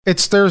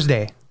It's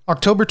Thursday,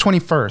 October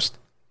 21st.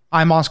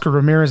 I'm Oscar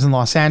Ramirez in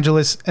Los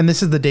Angeles, and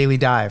this is the Daily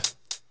Dive.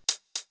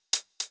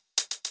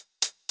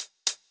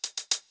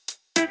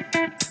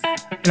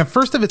 In a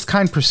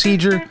first-of-its-kind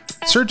procedure,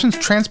 surgeons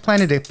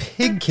transplanted a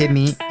pig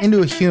kidney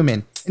into a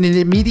human, and it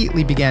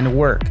immediately began to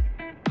work.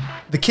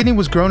 The kidney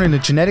was grown in a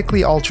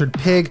genetically altered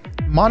pig,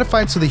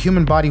 modified so the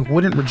human body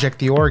wouldn't reject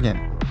the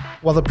organ.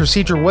 While the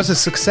procedure was a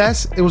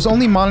success, it was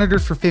only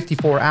monitored for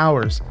 54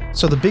 hours.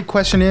 So the big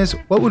question is,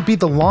 what would be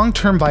the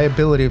long-term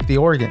viability of the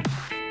organ?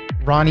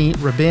 Ronnie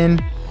Rabin,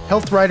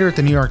 health writer at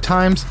the New York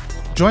Times,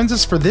 joins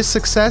us for this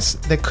success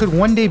that could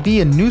one day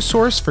be a new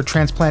source for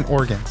transplant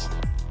organs.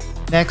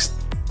 Next,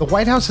 the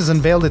White House has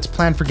unveiled its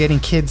plan for getting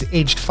kids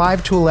aged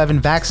 5 to 11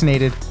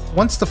 vaccinated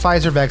once the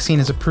Pfizer vaccine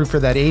is approved for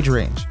that age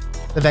range.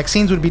 The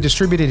vaccines would be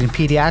distributed in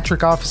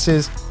pediatric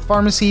offices,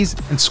 pharmacies,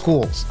 and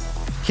schools.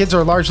 Kids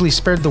are largely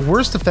spared the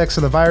worst effects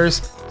of the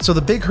virus, so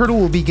the big hurdle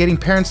will be getting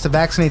parents to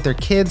vaccinate their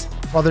kids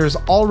while there is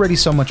already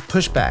so much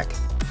pushback.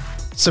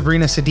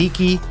 Sabrina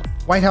Siddiqui,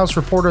 White House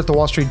reporter at the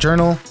Wall Street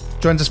Journal,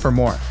 joins us for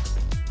more.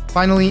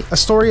 Finally, a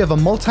story of a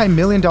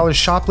multi-million-dollar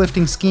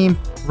shoplifting scheme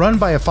run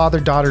by a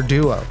father-daughter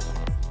duo.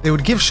 They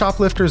would give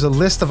shoplifters a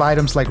list of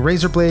items like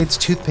razor blades,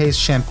 toothpaste,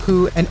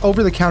 shampoo, and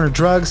over-the-counter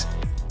drugs,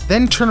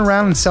 then turn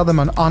around and sell them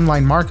on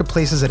online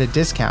marketplaces at a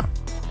discount.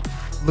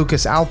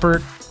 Lucas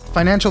Alpert,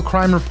 financial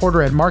crime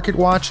reporter at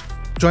MarketWatch,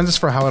 joins us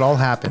for how it all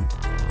happened.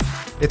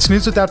 It's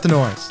news without the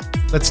noise.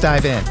 Let's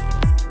dive in.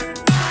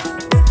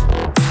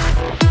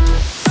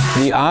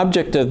 The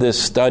object of this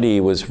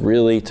study was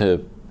really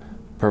to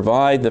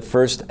provide the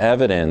first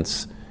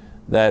evidence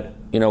that,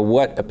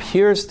 what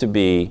appears to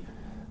be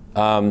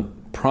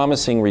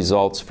promising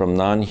results from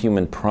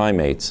non-human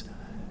primates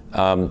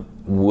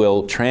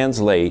will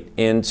translate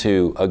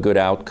into a good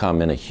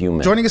outcome in a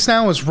human. Joining us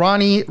now is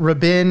Ronnie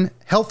Rabin,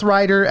 health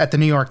writer at the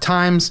New York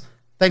Times.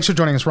 Thanks for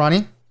joining us,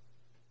 Ronnie.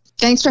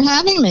 Thanks for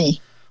having me.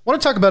 I want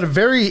to talk about a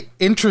very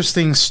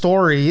interesting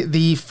story.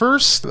 The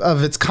first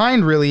of its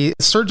kind, really.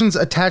 Surgeons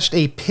attached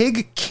a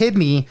pig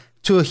kidney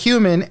to a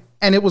human,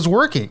 and it was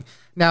working.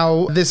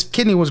 Now, this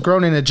kidney was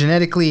grown in a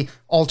genetically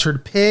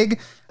altered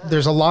pig.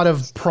 There's a lot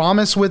of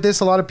promise with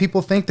this. A lot of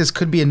people think this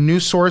could be a new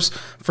source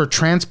for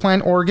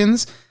transplant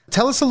organs.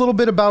 Tell us a little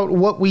bit about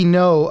what we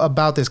know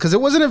about this, because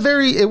it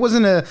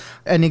wasn't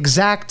an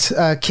exact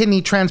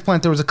kidney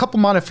transplant. There was a couple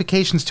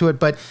modifications to it,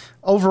 but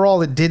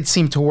overall it did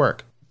seem to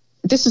work.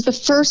 This is the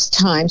first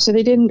time, so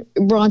they didn't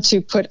want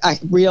to put a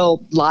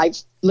real live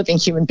living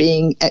human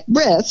being at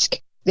risk.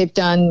 They've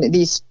done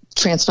these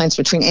transplants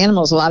between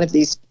animals. A lot of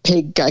these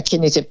pig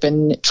kidneys have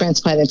been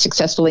transplanted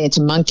successfully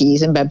into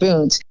monkeys and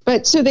baboons.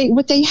 But so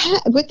what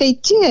they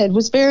did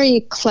was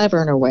very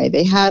clever in a way.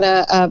 They had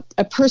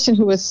a person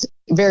who was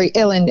very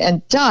ill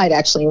and died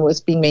actually and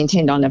was being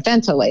maintained on a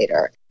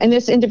ventilator. And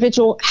this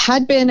individual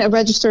had been a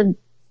registered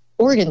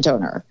organ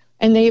donor.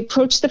 And they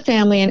approached the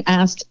family and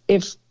asked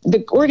if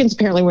the organs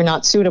apparently were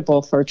not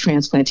suitable for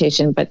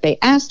transplantation, but they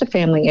asked the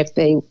family if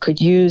they could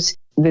use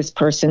this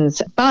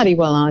person's body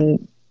while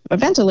on a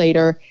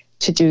ventilator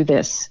to do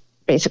this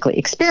basically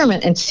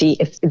experiment and see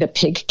if the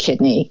pig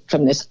kidney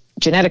from this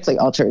genetically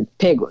altered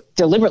pig,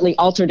 deliberately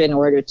altered in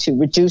order to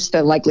reduce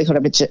the likelihood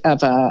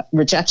of a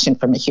rejection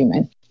from a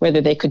human,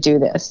 whether they could do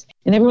this.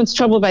 And everyone's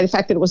troubled by the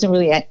fact that it wasn't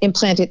really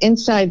implanted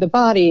inside the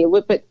body,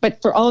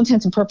 but for all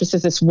intents and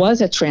purposes, this was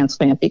a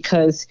transplant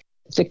because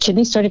the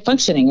kidney started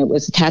functioning. It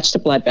was attached to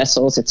blood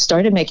vessels. It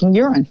started making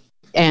urine,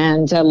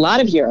 and a lot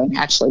of urine,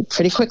 actually,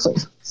 pretty quickly.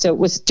 So it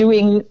was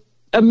doing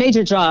a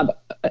major job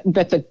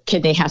that the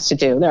kidney has to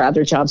do. There are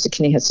other jobs the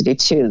kidney has to do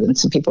too, and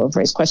some people have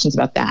raised questions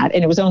about that.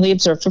 And it was only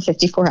observed for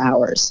 54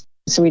 hours.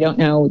 So we don't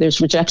know. There's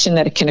rejection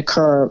that it can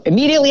occur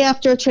immediately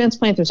after a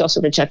transplant. There's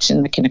also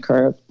rejection that can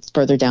occur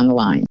further down the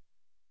line.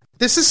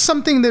 This is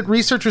something that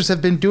researchers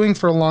have been doing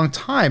for a long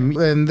time,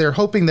 and they're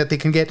hoping that they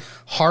can get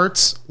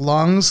hearts,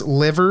 lungs,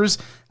 livers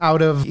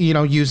out of,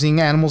 using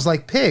animals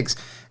like pigs.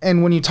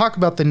 And when you talk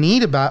about the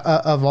need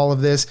of all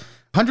of this,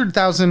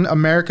 100,000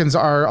 Americans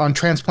are on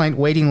transplant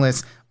waiting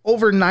lists.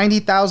 Over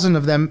 90,000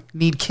 of them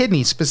need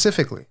kidneys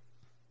specifically.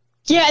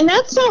 Yeah, and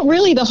that's not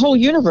really the whole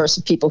universe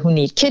of people who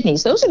need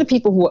kidneys. Those are the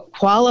people who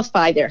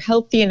qualify. They're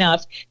healthy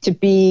enough to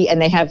be, and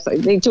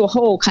they do a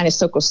whole kind of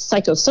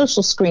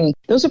psychosocial screening.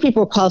 Those are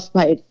people who are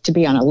qualified to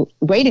be on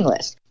a waiting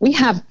list. We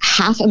have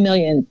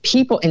 500,000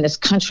 people in this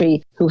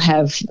country who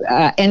have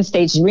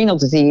end-stage renal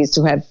disease,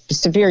 who have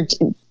severe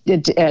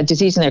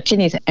disease in their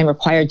kidneys and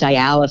require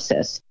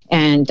dialysis.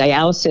 And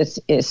dialysis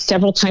is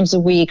several times a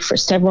week for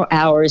several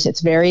hours.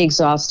 It's very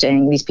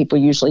exhausting. These people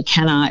usually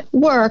cannot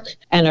work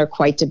and are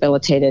quite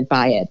debilitated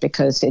by it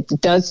because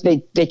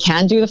they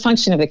can do the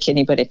function of the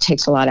kidney, but it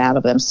takes a lot out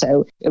of them.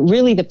 So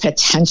really the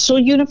potential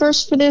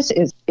universe for this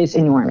is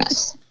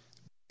enormous.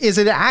 Is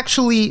it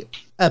actually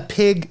a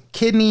pig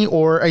kidney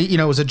or,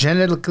 is a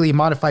genetically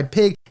modified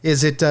pig?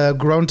 Is it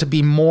grown to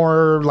be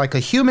more like a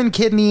human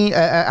kidney?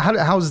 How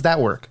does that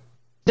work?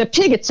 The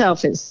pig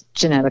itself is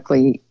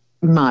genetically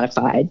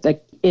modified,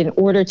 like in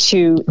order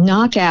to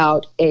knock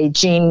out a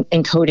gene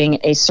encoding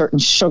a certain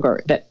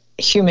sugar that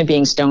human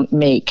beings don't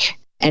make.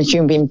 and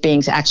human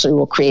beings actually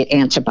will create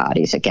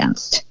antibodies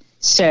against.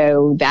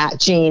 So that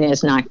gene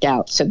is knocked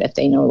out so that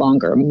they no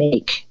longer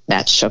make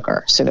that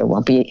sugar. So there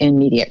won't be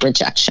immediate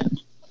rejection.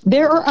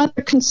 There are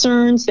other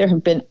concerns. There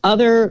have been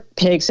other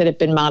pigs that have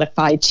been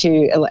modified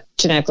to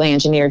genetically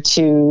engineered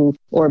to,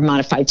 or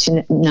modified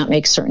to not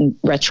make certain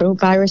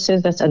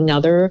retroviruses. That's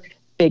another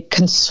big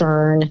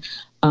concern,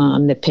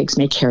 that pigs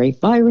may carry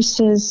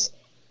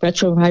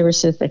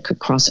retroviruses that could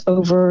cross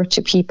over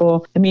to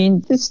people. I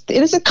mean, this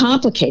is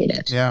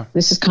complicated. Yeah.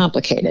 This is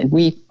complicated.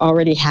 We've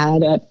already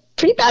had a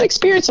pretty bad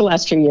experience the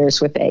last few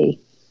years with a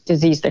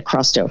disease that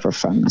crossed over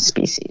from a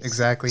species.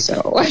 Exactly.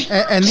 So,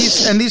 and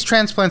these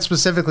transplants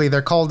specifically,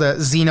 they're called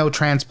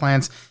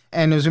xenotransplants.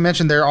 And as we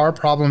mentioned, there are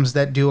problems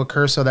that do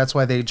occur, so that's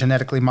why they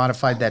genetically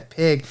modified that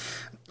pig.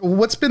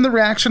 What's been the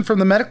reaction from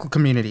the medical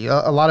community?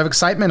 A lot of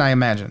excitement, I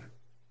imagine.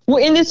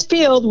 Well, in this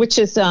field, which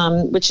is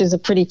a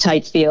pretty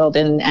tight field,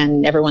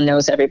 and everyone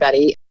knows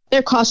everybody,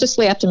 they're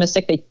cautiously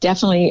optimistic. They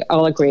definitely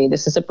all agree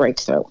this is a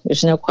breakthrough.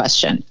 There's no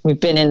question. We've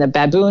been in the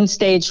baboon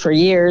stage for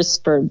years,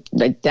 for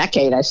a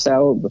decade or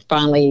so. We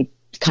finally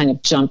kind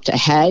of jumped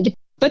ahead.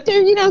 But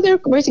they're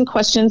raising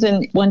questions,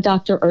 and one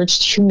doctor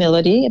urged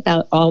humility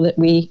about all that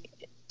we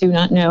do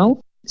not know.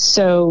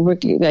 So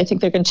I think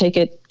they're going to take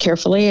it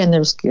carefully, and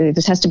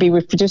this has to be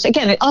reproduced.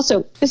 Again,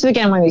 this is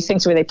one of these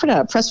things where they put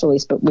out a press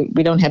release, but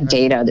we don't have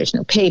data. There's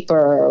no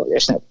paper.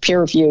 There's no peer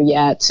review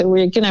yet. So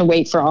we're going to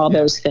wait for all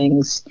those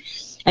things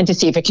and to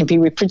see if it can be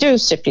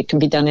reproduced, if it can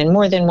be done in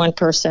more than one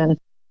person.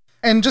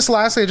 And just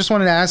lastly, I just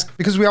wanted to ask,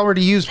 because we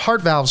already used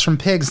heart valves from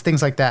pigs,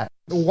 things like that,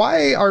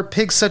 why are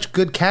pigs such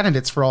good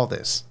candidates for all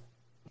this?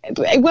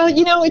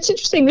 Well, it's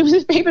interesting. There was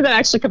a paper that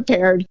actually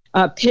compared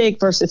pig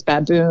versus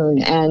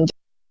baboon, and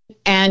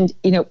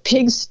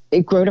pigs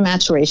grow to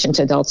maturation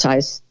to adult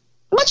size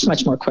much,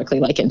 much more quickly,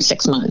 like in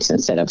 6 months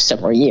instead of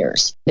several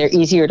years. They're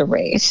easier to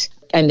raise,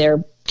 and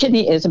their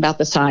kidney is about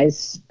the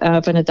size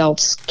of an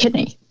adult's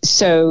kidney.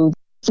 So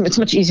it's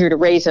much easier to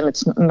raise them.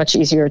 It's much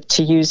easier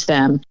to use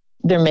them.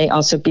 There may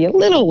also be a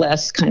little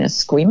less kind of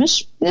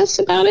squeamishness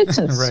about it,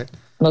 since right.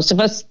 Most of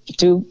us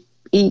do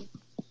eat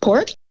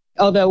pork.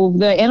 Although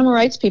the animal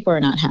rights people are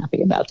not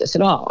happy about this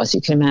at all, as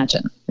you can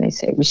imagine. They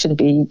say we shouldn't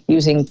be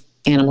using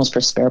animals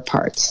for spare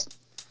parts.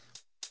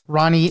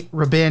 Ronnie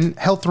Rabin,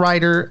 health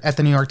writer at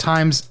the New York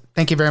Times.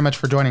 Thank you very much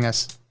for joining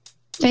us.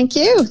 Thank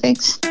you.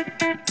 Thanks.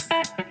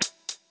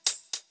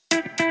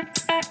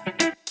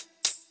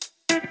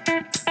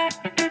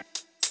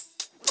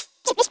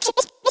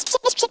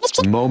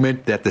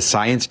 Moment that the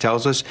science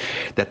tells us,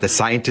 that the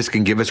scientists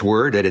can give us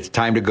word that it's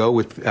time to go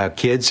with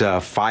kids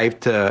 5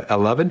 to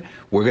 11,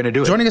 we're going to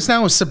do it. Joining us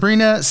now is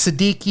Sabrina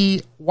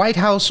Siddiqui, White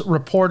House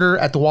reporter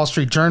at the Wall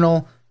Street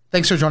Journal.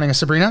 Thanks for joining us,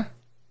 Sabrina.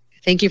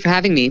 Thank you for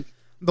having me.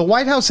 The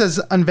White House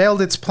has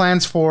unveiled its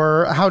plans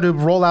for how to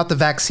roll out the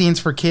vaccines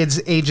for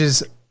kids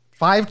ages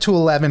 5 to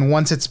 11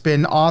 once it's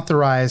been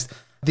authorized.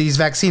 These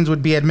vaccines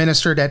would be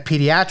administered at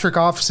pediatric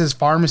offices,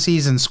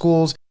 pharmacies, and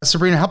schools.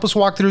 Sabrina, help us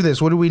walk through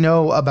this. What do we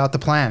know about the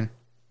plan?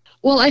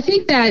 Well, I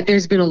think that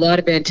there's been a lot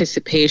of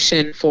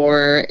anticipation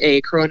for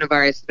a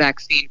coronavirus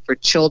vaccine for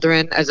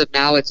children. As of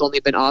now, it's only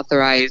been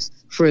authorized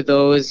for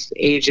those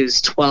ages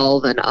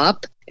 12 and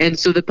up. And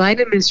so the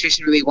Biden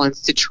administration really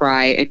wants to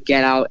try and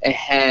get out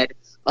ahead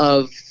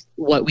of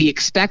what we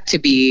expect to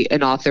be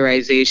an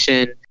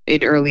authorization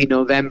in early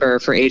November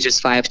for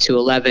ages 5 to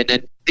 11.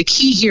 And the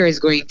key here is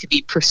going to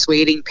be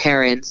persuading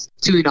parents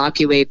to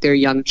inoculate their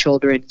young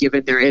children,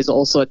 given there is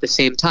also at the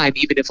same time,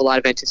 even if a lot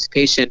of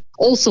anticipation,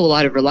 also a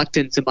lot of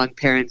reluctance among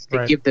parents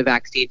to give the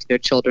vaccine to their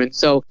children.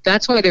 So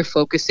that's why they're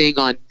focusing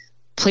on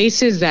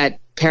places that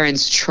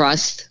parents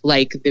trust,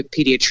 like the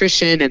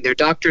pediatrician and their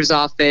doctor's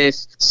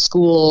office,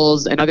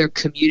 schools, and other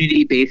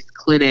community-based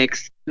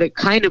clinics, the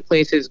kind of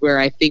places where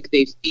I think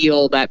they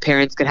feel that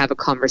parents could have a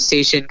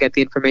conversation, get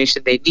the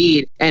information they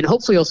need, and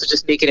hopefully also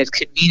just make it as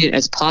convenient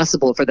as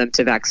possible for them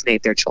to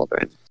vaccinate their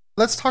children.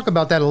 Let's talk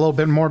about that a little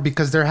bit more,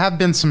 because there have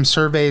been some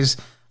surveys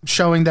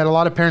showing that a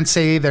lot of parents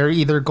say they're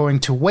either going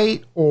to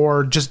wait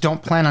or just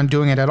don't plan on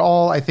doing it at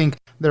all. I think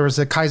there was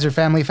a Kaiser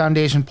Family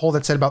Foundation poll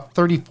that said about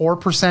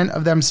 34%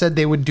 of them said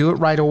they would do it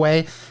right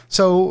away.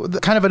 So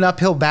kind of an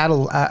uphill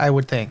battle, I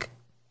would think.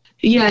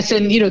 Yes,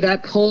 and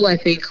that poll, I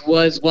think,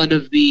 was one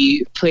of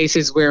the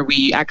places where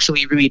we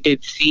actually really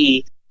did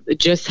see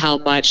just how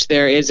much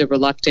there is a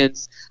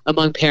reluctance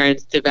among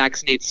parents to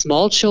vaccinate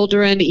small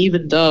children,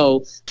 even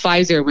though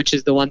Pfizer, which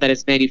is the one that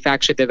has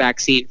manufactured the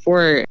vaccine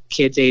for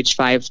kids aged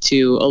 5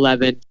 to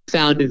 11,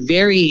 found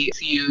very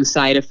few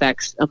side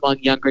effects among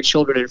younger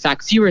children. In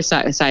fact, fewer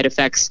side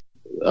effects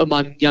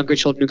among younger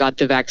children who got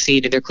the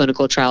vaccine in their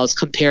clinical trials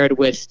compared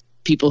with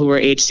people who are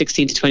age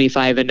 16 to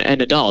 25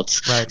 and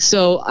adults. Right.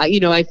 So,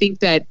 I think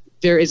that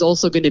There is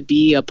also going to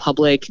be a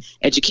public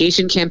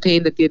education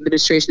campaign that the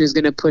administration is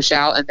going to push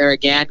out, and they're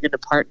again going to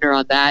partner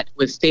on that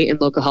with state and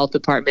local health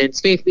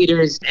departments, faith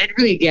leaders, and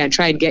really again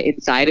try and get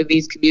inside of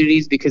these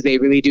communities, because they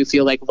really do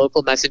feel like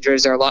local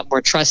messengers are a lot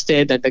more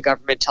trusted than the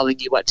government telling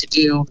you what to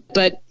do.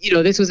 But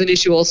this was an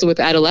issue also with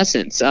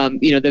adolescents.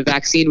 The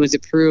vaccine was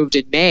approved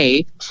in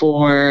May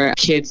for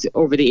kids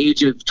over the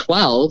age of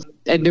 12.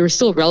 And there were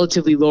still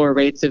relatively lower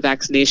rates of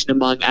vaccination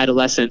among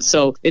adolescents.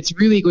 So it's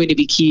really going to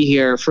be key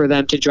here for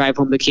them to drive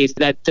home the case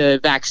that the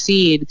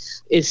vaccine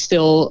is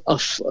still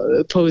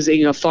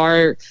posing a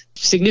far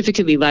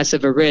significantly less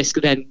of a risk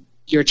than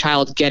your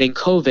child getting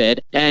COVID.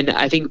 And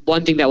I think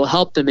one thing that will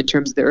help them in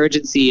terms of the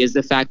urgency is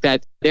the fact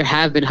that there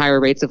have been higher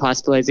rates of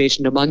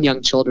hospitalization among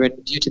young children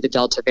due to the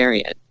Delta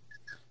variant.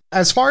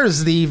 As far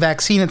as the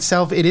vaccine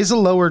itself, it is a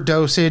lower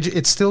dosage.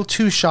 It's still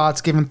 2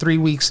 shots given 3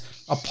 weeks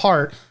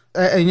apart.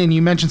 And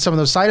you mentioned some of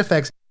those side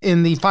effects.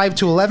 In the 5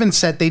 to 11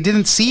 set, they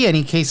didn't see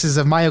any cases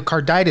of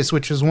myocarditis,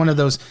 which was one of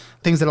those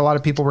things that a lot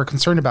of people were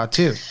concerned about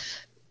too.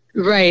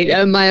 Right.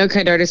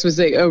 Myocarditis was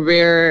a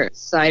rare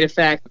side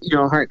effect,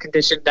 a heart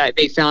condition that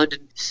they found in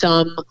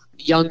some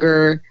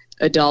younger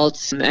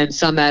adults and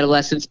some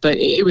adolescents, but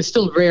it was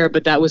still rare.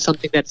 But that was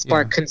something that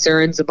sparked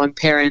concerns among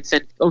parents.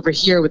 And over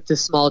here with the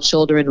small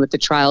children, with the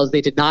trials,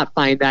 they did not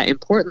find that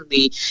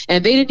importantly.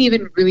 And they didn't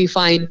even really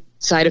find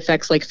side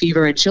effects like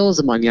fever and chills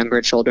among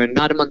younger children,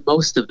 not among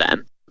most of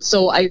them.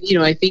 So I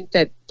think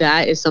that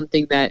is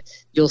something that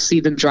you'll see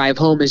them drive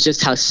home, is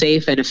just how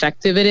safe and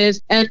effective it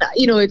is. And,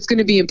 it's going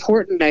to be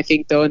important, I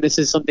think, though, and this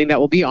is something that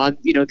will be on,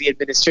 the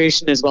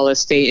administration as well as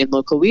state and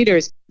local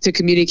leaders to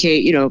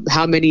communicate,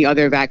 how many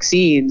other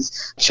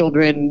vaccines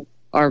children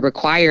are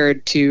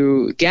required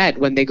to get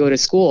when they go to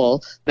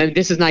school. And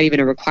this is not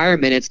even a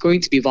requirement. It's going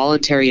to be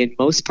voluntary in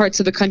most parts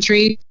of the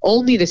country.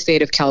 Only the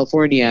state of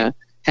California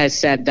has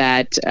said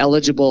that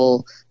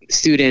eligible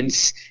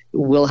students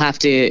will have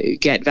to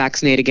get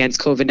vaccinated against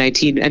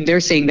COVID-19. And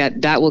they're saying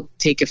that will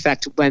take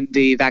effect when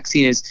the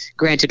vaccine is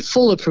granted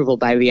full approval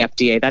by the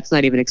FDA. That's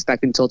not even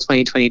expected until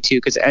 2022,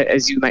 because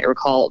as you might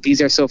recall,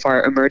 these are so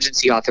far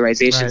emergency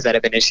authorizations that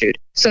have been issued.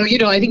 So,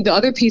 I think the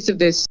other piece of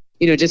this,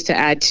 just to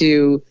add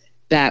to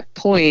that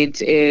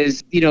point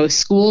is,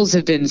 schools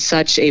have been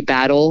such a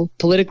battle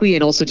politically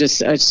and also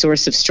just a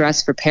source of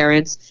stress for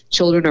parents.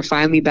 Children are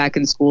finally back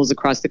in schools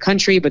across the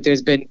country, but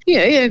there's been,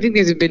 I think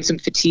there's been some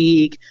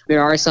fatigue.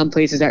 There are some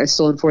places that are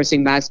still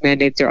enforcing mask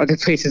mandates. There are other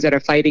places that are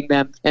fighting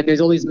them. And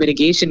there's all these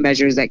mitigation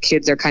measures that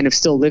kids are kind of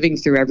still living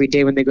through every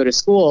day when they go to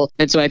school.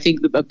 And so I think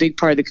a big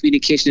part of the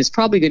communication is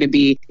probably going to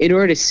be, in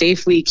order to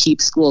safely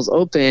keep schools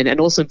open and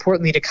also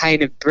importantly to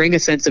kind of bring a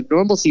sense of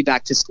normalcy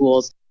back to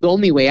schools, the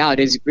only way out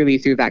is really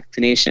through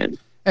vaccination.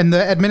 And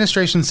the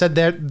administration said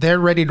that they're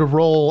ready to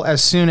roll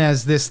as soon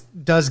as this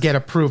does get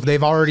approved.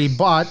 They've already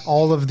bought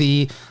all of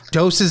the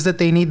doses that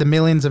they need, the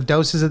millions of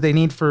doses that they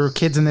need for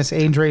kids in this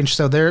age range.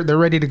 So they're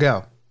ready to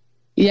go.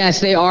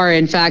 Yes, they are.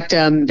 In fact,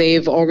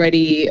 they've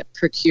already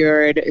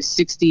procured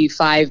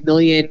 65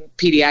 million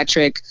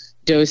pediatric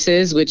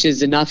doses, which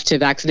is enough to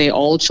vaccinate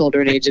all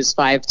children ages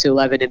 5 to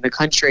 11 in the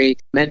country.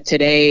 And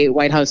today,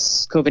 White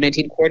House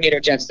COVID-19 coordinator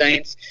Jeff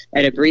Zients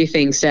at a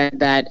briefing said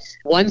that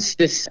once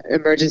this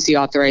emergency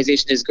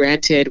authorization is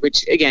granted,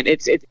 which again,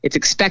 it's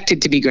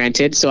expected to be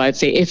granted, so I'd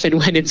say if and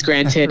when it's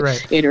granted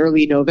in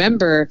early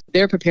November,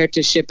 they're prepared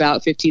to ship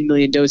out 15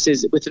 million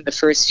doses within the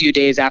first few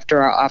days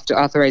after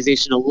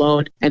authorization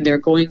alone. And they're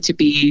going to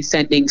be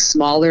sending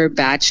smaller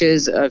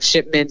batches of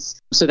shipments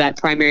so that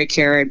primary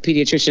care and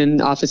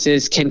pediatrician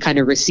offices can kind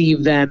of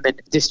receive them and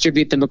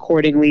distribute them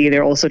accordingly.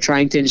 They're also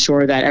trying to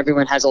ensure that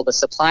everyone has all the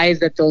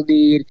supplies that they'll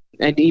need,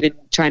 and even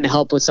trying to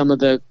help with some of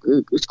the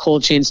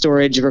cold chain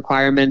storage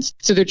requirements.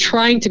 So they're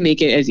trying to make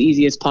it as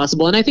easy as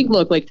possible. And I think,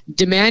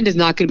 demand is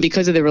not going to,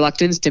 because of the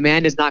reluctance,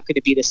 demand is not going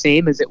to be the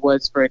same as it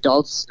was for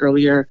adults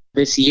earlier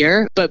this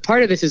year. But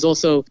part of this is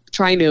also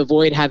trying to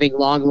avoid having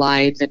long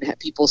lines and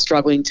people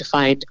struggling to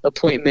find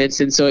appointments.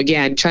 And so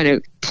again, trying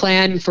to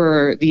plan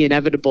for the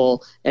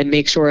inevitable and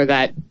make sure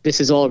that this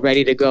is all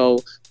ready to go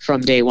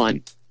from day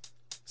one.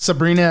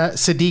 Sabrina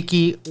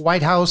Siddiqui,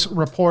 White House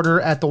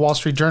reporter at the Wall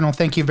Street Journal.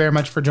 Thank you very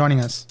much for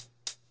joining us.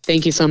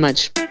 Thank you so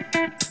much.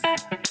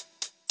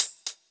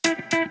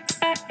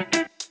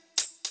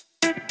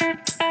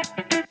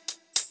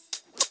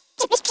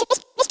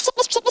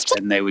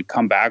 And they would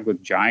come back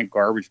with giant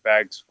garbage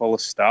bags full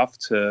of stuff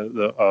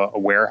to a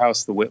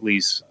warehouse the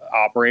Whitleys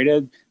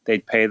operated.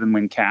 They'd pay them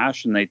in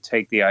cash, and they'd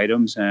take the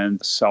items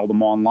and sell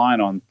them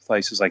online on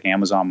places like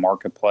Amazon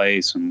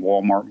Marketplace and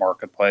Walmart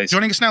Marketplace.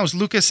 Joining us now is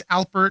Lucas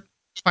Alpert,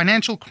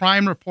 financial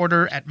crime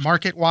reporter at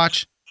Market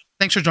Watch.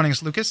 Thanks for joining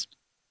us, Lucas.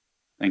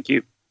 Thank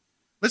you.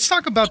 Let's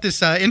talk about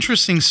this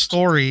interesting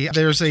story.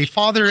 There's a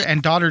father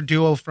and daughter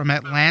duo from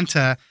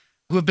Atlanta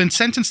who have been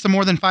sentenced to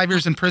more than 5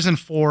 years in prison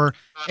for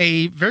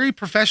a very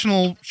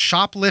professional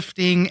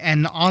shoplifting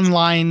and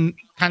online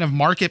kind of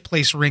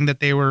marketplace ring that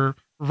they were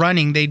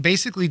running. They'd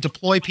basically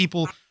deploy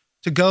people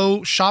to go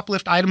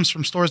shoplift items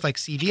from stores like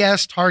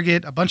CVS,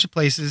 Target, a bunch of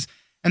places,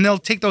 and they'll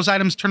take those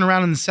items, turn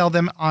around and sell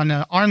them on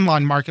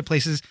online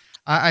marketplaces.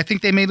 I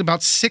think they made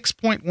about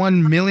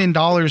 $6.1 million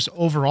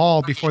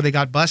overall before they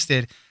got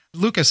busted.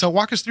 Lucas, so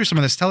walk us through some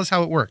of this. Tell us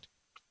how it worked.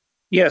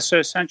 Yeah, so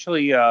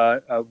essentially,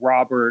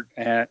 Robert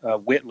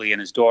Whitley and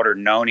his daughter,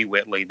 Noni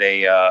Whitley,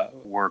 they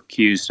were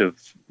accused of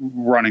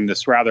running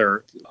this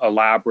rather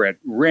elaborate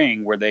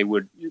ring where they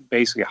would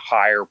basically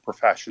hire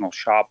professional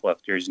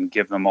shoplifters and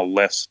give them a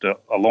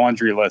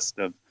laundry list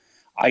of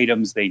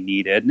items they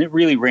needed. And it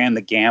really ran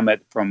the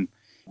gamut from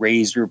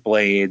razor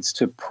blades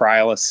to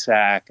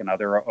Prilosec and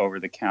other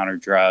over-the-counter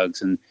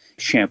drugs and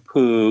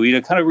shampoo,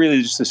 kind of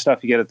really just the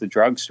stuff you get at the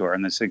drugstore.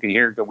 And they said,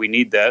 here, we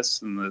need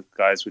this. And the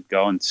guys would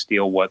go and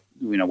steal what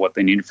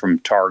they needed from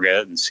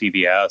Target and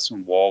CVS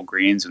and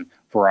Walgreens and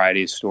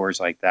variety of stores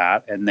like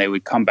that. And they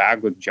would come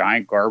back with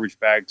giant garbage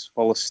bags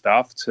full of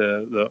stuff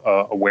to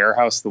a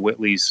warehouse the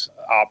Whitleys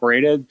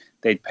operated.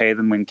 They'd pay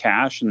them in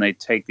cash and they'd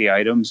take the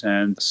items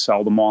and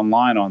sell them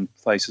online on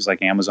places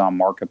like Amazon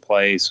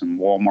Marketplace and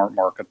Walmart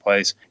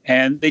Marketplace.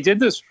 And they did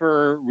this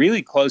for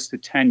really close to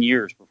 10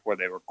 years before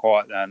they were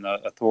caught. And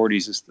the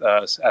authorities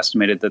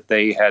estimated that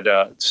they had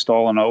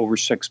stolen over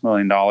 $6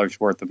 million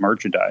worth of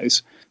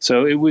merchandise.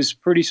 So it was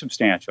pretty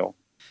substantial.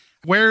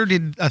 Where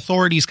did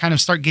authorities kind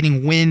of start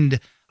getting wind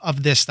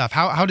of this stuff?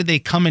 How did they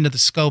come into the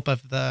scope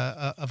of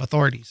the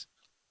authorities?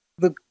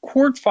 The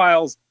court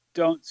files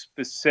don't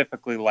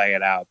specifically lay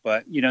it out,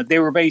 but they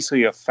were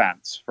basically a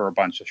fence for a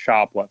bunch of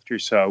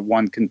shoplifters. So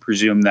one can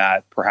presume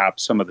that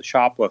perhaps some of the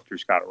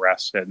shoplifters got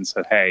arrested and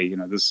said, "Hey,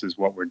 this is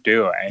what we're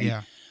doing."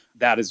 Yeah.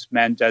 That is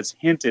meant as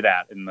hinted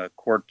at in the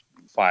court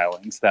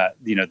filings that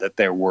that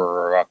there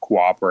were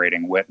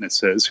cooperating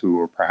witnesses who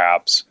were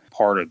perhaps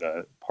part of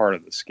the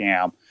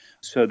scam.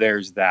 So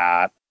there's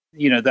that.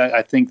 That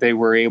I think they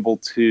were able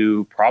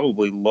to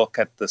probably look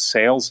at the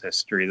sales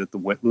history that the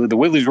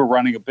Whitleys were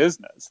running a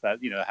business that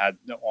had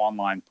an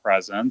online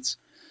presence,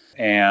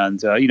 and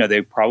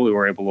they probably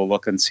were able to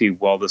look and see,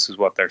 well, this is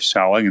what they're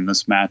selling, and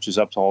this matches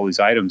up to all these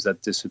items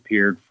that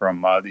disappeared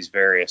from these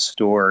various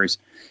stores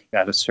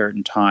at a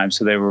certain time.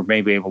 So they were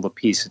maybe able to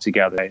piece it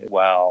together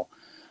well.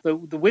 The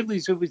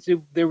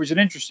Whitleys, there was an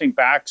interesting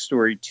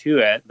backstory to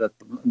it that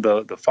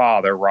the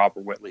father,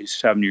 Robert Whitley, who's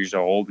 7 years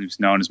old,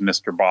 who's known as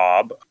Mr.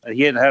 Bob.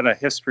 He had a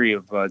history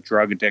of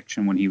drug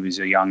addiction when he was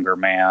a younger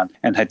man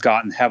and had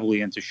gotten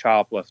heavily into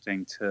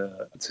shoplifting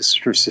to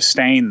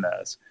sustain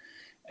this.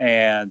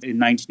 And in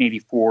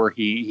 1984,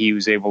 he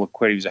was able to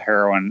quit. He was a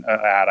heroin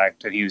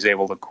addict, and he was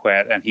able to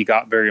quit. And he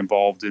got very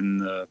involved in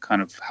the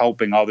kind of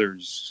helping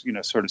others,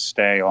 sort of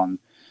stay on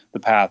the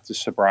path to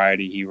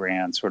sobriety. He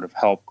ran sort of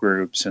help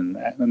groups and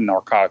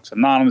Narcotics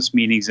Anonymous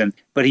meetings.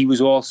 But he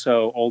was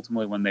also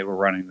ultimately, when they were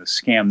running the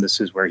scam, this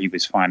is where he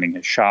was finding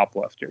his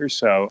shoplifters.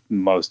 So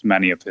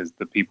many of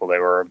the people they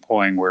were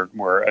employing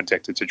were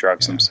addicted to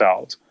drugs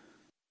themselves.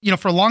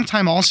 For a long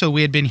time also,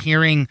 we had been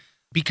hearing,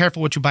 be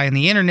careful what you buy on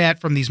the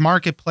internet from these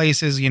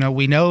marketplaces.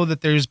 We know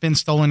that there's been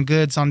stolen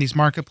goods on these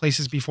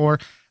marketplaces before.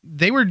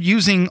 They were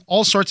using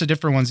all sorts of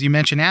different ones. You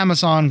mentioned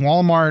Amazon,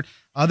 Walmart,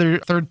 other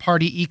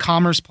third-party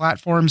e-commerce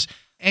platforms.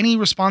 Any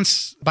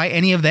response by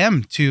any of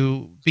them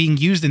to being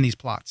used in these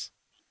plots?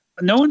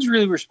 No one's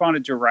really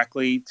responded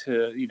directly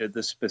to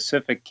the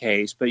specific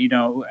case, but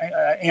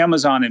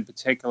Amazon in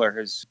particular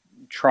has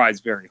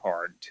tried very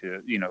hard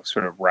to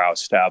sort of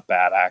roust out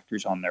bad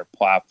actors on their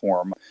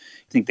platform. I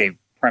think they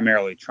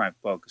primarily try and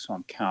focus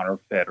on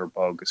counterfeit or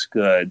bogus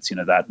goods.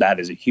 That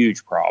is a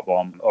huge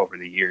problem over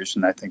the years.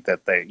 And I think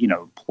that they,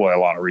 employ a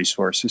lot of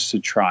resources to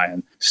try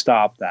and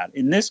stop that.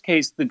 In this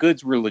case, the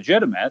goods were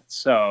legitimate.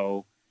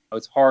 So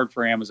it's hard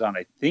for Amazon,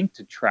 I think,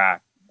 to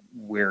track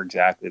where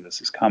exactly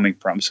this is coming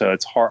from. So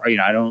it's hard,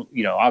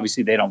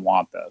 obviously they don't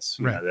want this.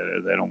 Right.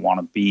 They don't want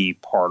to be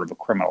part of a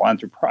criminal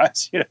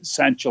enterprise,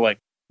 essentially.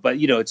 But,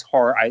 it's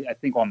hard. I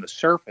think on the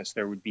surface,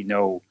 there would be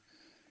no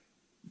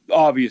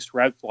obvious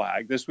red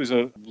flag. This was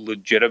a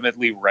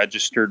legitimately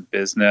registered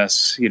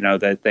business,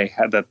 that they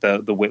had, that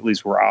the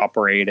Whitleys were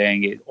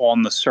operating. It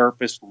on the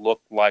surface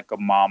looked like a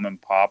mom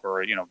and pop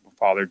or,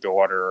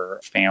 father-daughter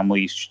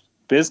family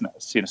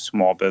business,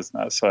 small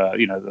business,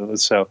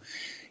 so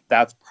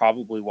that's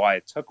probably why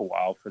it took a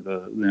while for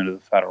the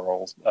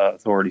federal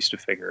authorities to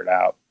figure it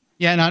out.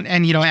 Yeah,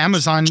 and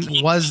Amazon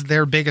was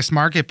their biggest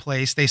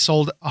marketplace. They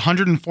sold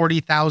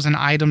 140,000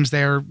 items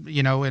there,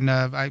 in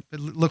it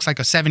looks like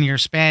a 7-year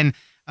span,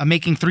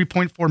 making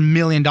 $3.4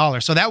 million.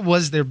 So that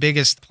was their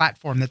biggest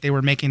platform that they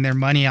were making their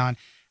money on.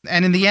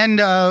 And in the end,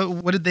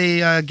 what did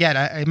they get?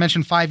 I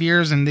mentioned 5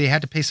 years, and they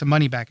had to pay some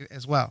money back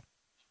as well.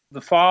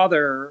 The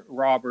father,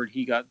 Robert,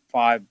 he got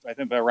around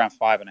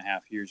 5.5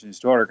 years, and his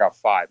daughter got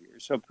 5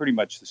 years. So pretty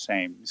much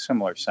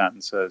similar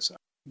sentences.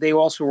 They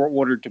also were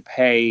ordered to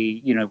pay,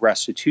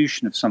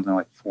 restitution of something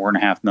like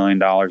 $4.5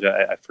 million.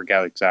 I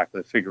forget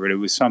exactly the figure, but it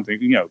was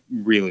something,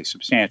 really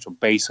substantial.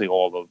 Basically,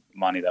 all the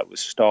money that was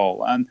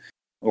stolen,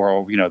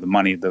 or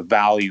the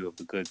value of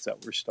the goods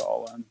that were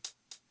stolen.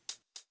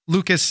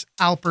 Lucas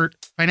Alpert,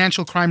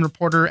 financial crime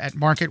reporter at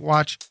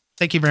MarketWatch.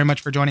 Thank you very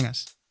much for joining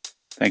us.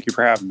 Thank you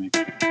for having me.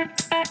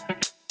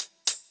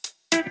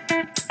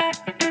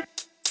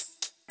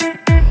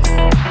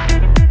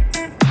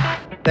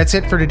 That's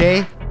it for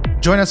today.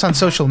 Join us on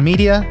social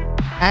media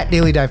at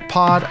Daily Dive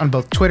Pod on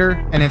both Twitter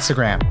and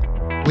Instagram.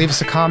 Leave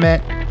us a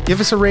comment,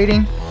 give us a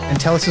rating, and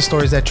tell us the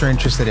stories that you're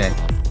interested in.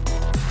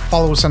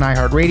 Follow us on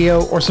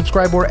iHeartRadio or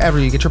subscribe wherever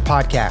you get your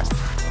podcast.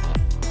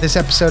 This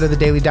episode of The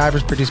Daily Diver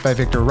is produced by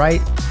Victor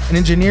Wright and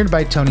engineered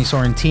by Tony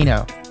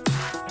Sorrentino.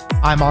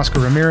 I'm Oscar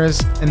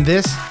Ramirez, and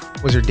this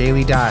was your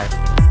Daily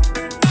Dive.